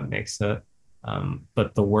mine that makes it.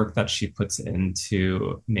 But the work that she puts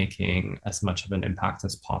into making as much of an impact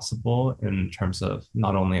as possible in terms of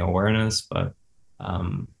not only awareness, but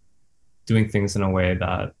um, doing things in a way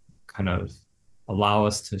that kind of allow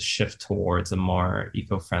us to shift towards a more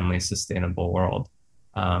eco-friendly, sustainable world.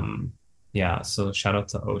 Um, yeah, so shout out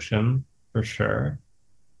to Ocean for sure.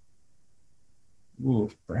 Ooh,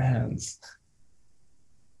 brands.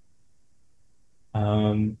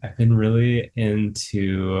 I've been really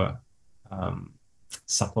into um,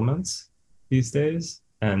 supplements these days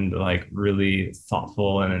and like really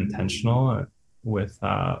thoughtful and intentional with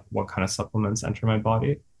what kind of supplements enter my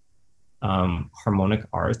body. Harmonic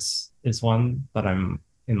Arts is one that I'm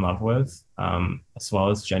in love with, as well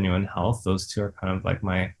as Genuine Health. Those two are kind of like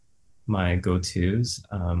my go-tos.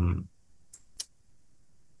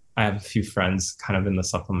 I have a few friends kind of in the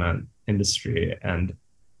supplement industry, and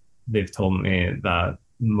they've told me that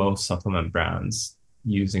most supplement brands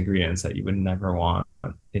use ingredients that you would never want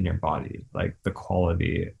in your body. Like the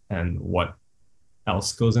quality and what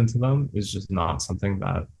else goes into them is just not something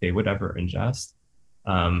that they would ever ingest.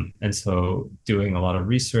 And so doing a lot of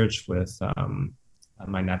research with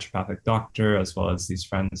my naturopathic doctor, as well as these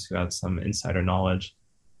friends who had some insider knowledge,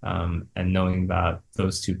 and knowing that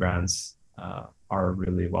those two brands are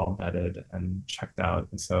really well vetted and checked out.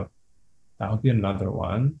 And so that would be another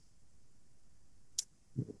one.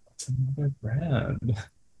 What's another brand?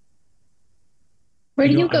 Where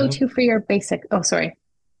You do know, you go to for your basic? Oh, sorry.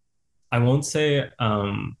 I won't say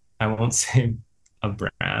a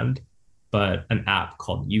brand, but an app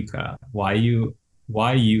called Yuka.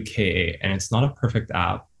 Yuka, and it's not a perfect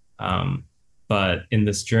app. But in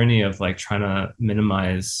this journey of like trying to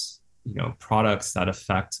minimize, products that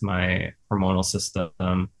affect my hormonal system,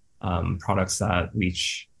 products that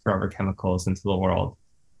leach forever chemicals into the world,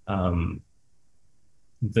 um,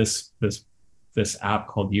 this this this app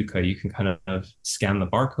called Yuka, you can kind of scan the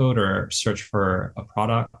barcode or search for a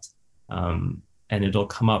product, and it'll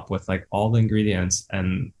come up with like all the ingredients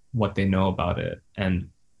and what they know about it. And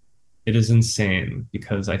it is insane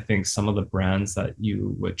because I think some of the brands that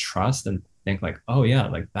you would trust and think like, oh yeah,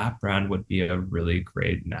 like that brand would be a really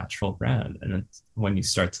great natural brand. And it's, when you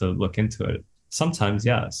start to look into it, sometimes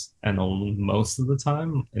yes, and most of the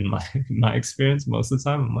time, in my in my experience, most of the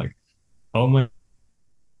time, I'm like, oh my.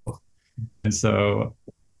 And so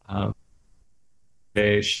um,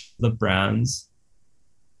 the brands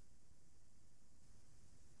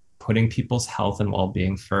putting people's health and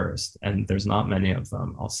well-being first, and there's not many of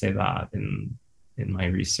them. I'll say that in my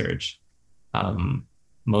research. Um,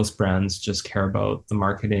 Most brands just care about the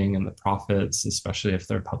marketing and the profits, especially if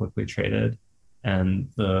they're publicly traded.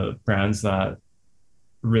 And the brands that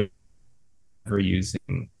really are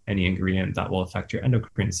using any ingredient that will affect your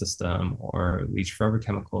endocrine system or leach forever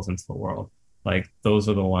chemicals into the world, like those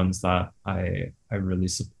are the ones that I really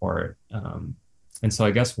support. And so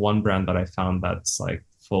I guess one brand that I found that's like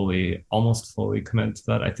almost fully committed to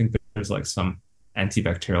that, I think there's like some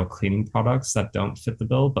antibacterial cleaning products that don't fit the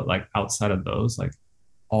bill, but like outside of those, like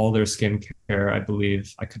all their skincare, I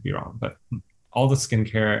believe, I could be wrong, but all the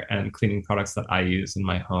skincare and cleaning products that I use in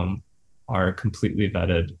my home are completely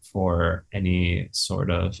vetted for any sort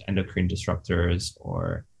of endocrine disruptors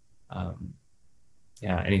or um,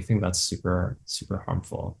 yeah, anything that's super, super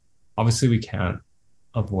harmful. Obviously, we can't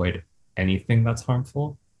avoid anything that's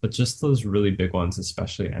harmful, but just those really big ones,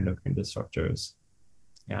 especially endocrine disruptors.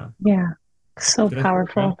 Yeah. Yeah. So Did I say the brand?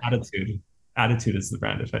 powerful. Attitude. Attitude is the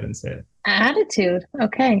brand if I didn't say it. Attitude.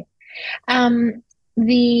 Okay. Um,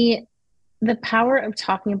 the the power of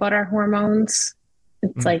talking about our hormones,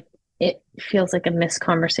 it's Mm, like it feels like a missed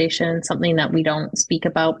conversation, something that we don't speak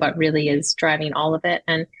about, but really is driving all of it.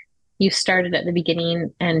 And you started at the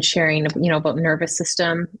beginning and sharing, about nervous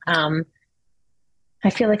system. I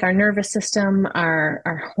feel like our nervous system,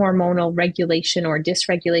 our hormonal regulation or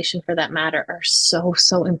dysregulation for that matter, are so,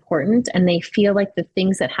 so important. And they feel like the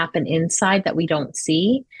things that happen inside that we don't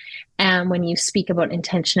see. And when you speak about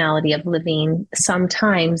intentionality of living,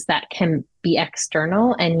 sometimes that can be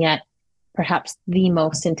external. And yet, perhaps the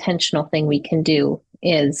most intentional thing we can do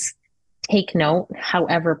is take note,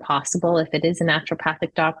 however possible, if it is a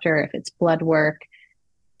naturopathic doctor, if it's blood work,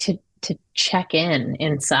 to check in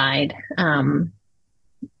inside.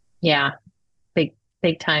 Yeah, big,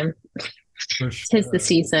 big time. for Tis the sure.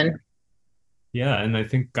 season. Yeah, and I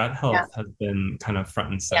think gut Yeah. health has been kind of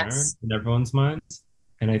front and center Yes. in everyone's minds.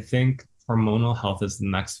 And I think hormonal health is the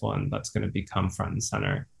next one that's going to become front and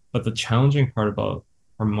center. But the challenging part about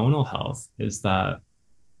hormonal health is that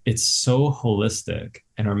it's so holistic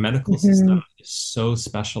and our medical system Hmm. is so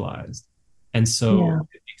specialized. And Yeah. so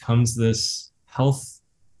it becomes this health,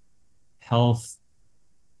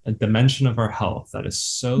 a dimension of our health that is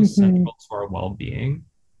so Hmm. central to our well-being.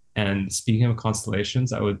 And speaking of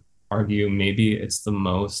constellations, I would argue maybe it's the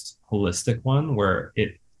most holistic one where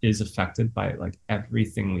it is affected by like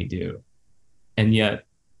everything we do. And yet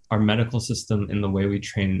our medical system in the way we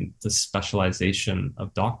train the specialization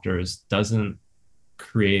of doctors doesn't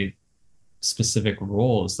create specific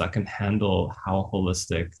roles that can handle how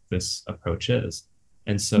holistic this approach is.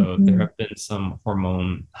 And so there Hmm. have been some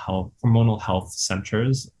hormonal health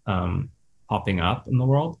centers popping up in the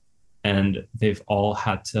world, and they've all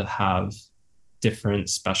had to have different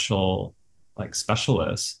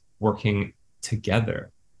specialists working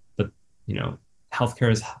together. But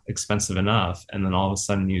healthcare is expensive enough, and then all of a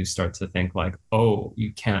sudden you start to think like, oh,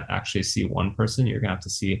 you can't actually see one person. You're gonna have to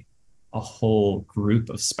see a whole group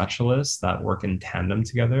of specialists that work in tandem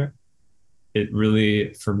together. It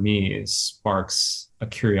really, for me, sparks a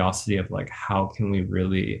curiosity of like, how can we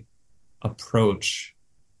really approach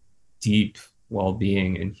deep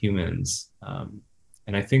well-being in humans?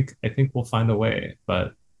 And I think we'll find a way.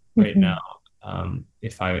 But right now, Hmm.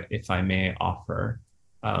 if I may offer,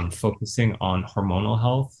 focusing on hormonal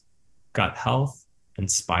health, gut health,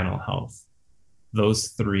 and spinal health. Those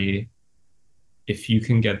three, if you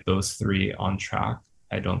can get those three on track,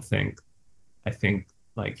 I don't think I think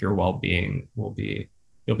like your well-being will be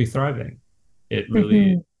you'll be thriving. It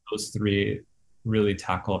really Hmm. those three really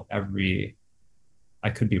tackle every I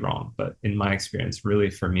could be wrong, but in my experience, really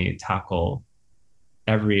for me, tackle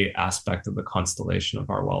every aspect of the constellation of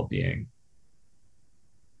our well-being.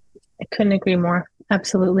 I couldn't agree more.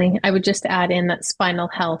 Absolutely. I would just add in that spinal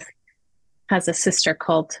health has a sister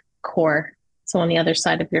called core. So on the other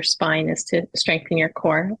side of your spine is to strengthen your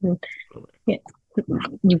core. And yeah,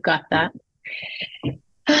 you've got that.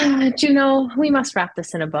 Juno, we must wrap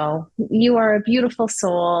this in a bow. You are a beautiful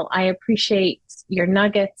soul. I appreciate your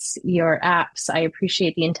nuggets, your apps. I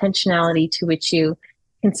appreciate the intentionality to which you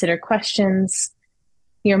consider questions,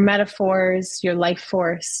 your metaphors, your life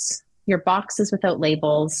force, your boxes without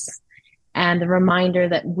labels, and the reminder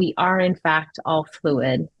that we are, in fact, all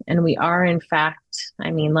fluid. And we are, in fact,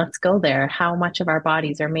 I mean, let's go there. How much of our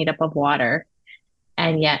bodies are made up of water?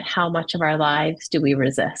 And yet, how much of our lives do we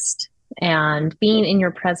resist? And being in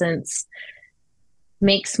your presence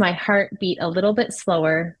makes my heart beat a little bit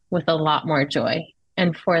slower with a lot more joy.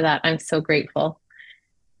 And for that, I'm so grateful.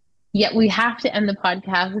 Yet we have to end the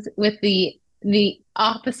podcast with the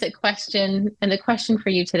opposite question. And the question for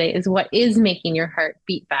you today is, what is making your heart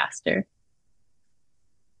beat faster?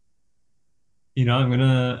 I'm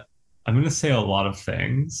gonna say a lot of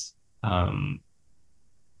things. Um,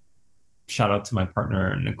 Shout out to my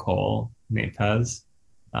partner Nicole Napez,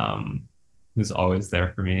 um, who's always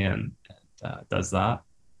there for me and does that.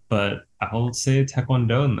 But I will say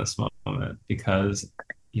Taekwondo in this moment because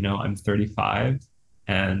I'm 35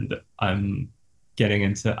 and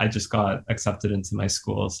I just got accepted into my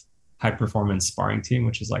school's high performance sparring team,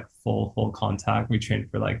 which is like full contact. We train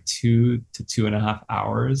for like 2 to 2.5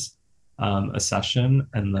 hours a session,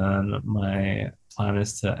 and then my plan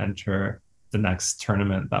is to enter the next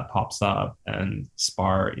tournament that pops up and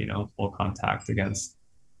spar, full contact against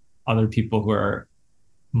other people who are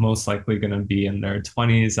most likely going to be in their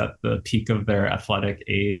 20s at the peak of their athletic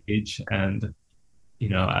age. And,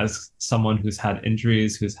 as someone who's had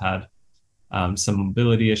injuries, who's had some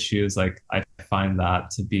mobility issues, like I find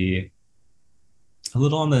that to be a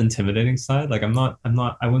little on the intimidating side. Like I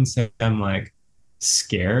wouldn't say I'm like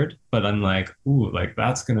scared, but I'm like, ooh, like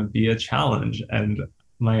that's gonna be a challenge. And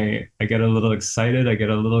I get a little excited, I get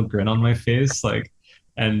a little grin on my face, like,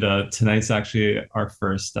 and tonight's actually our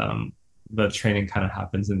first. The training kind of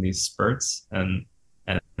happens in these spurts, and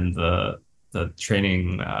the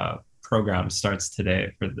training program starts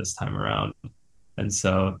today for this time around. And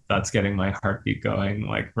so that's getting my heartbeat going.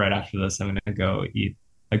 Like right after this, I'm gonna go eat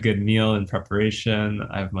a good meal in preparation.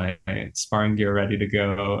 I have my sparring gear ready to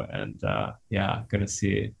go, and yeah, gonna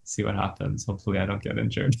see what happens. Hopefully, I don't get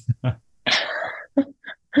injured.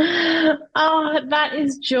 Oh, that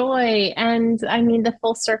is joy. And I mean, the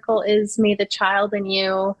full circle is may the child in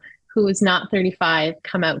you who is not 35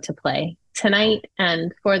 come out to play tonight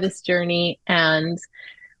and for this journey. And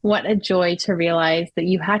what a joy to realize that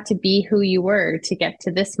you had to be who you were to get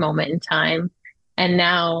to this moment in time. And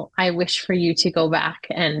now I wish for you to go back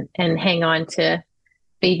and hang on to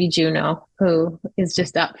baby Juno, who is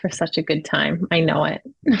just up for such a good time. I know it.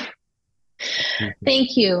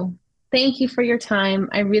 Thank you. Thank you for your time.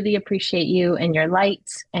 I really appreciate you and your light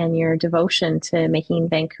and your devotion to making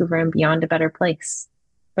Vancouver and beyond a better place.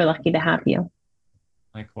 We're lucky to have you.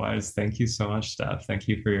 Likewise. Thank you so much, Steph. Thank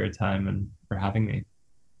you for your time and for having me.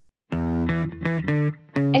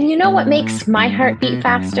 And you know what makes my heart beat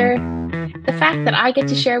faster? The fact that I get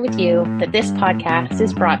to share with you that this podcast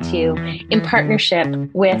is brought to you in partnership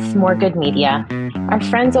with More Good Media. Our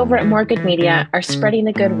friends over at More Good Media are spreading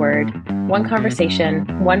the good word, one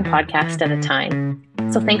conversation, one podcast at a time.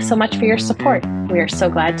 So thanks so much for your support. We are so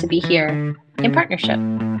glad to be here in partnership.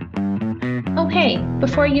 Oh, hey,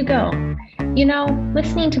 before you go,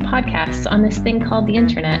 listening to podcasts on this thing called the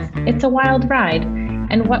internet, it's a wild ride.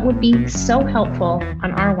 And what would be so helpful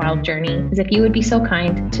on our wild journey is if you would be so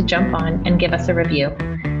kind to jump on and give us a review.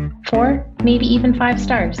 4, maybe even 5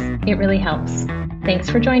 stars. It really helps. Thanks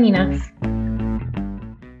for joining us.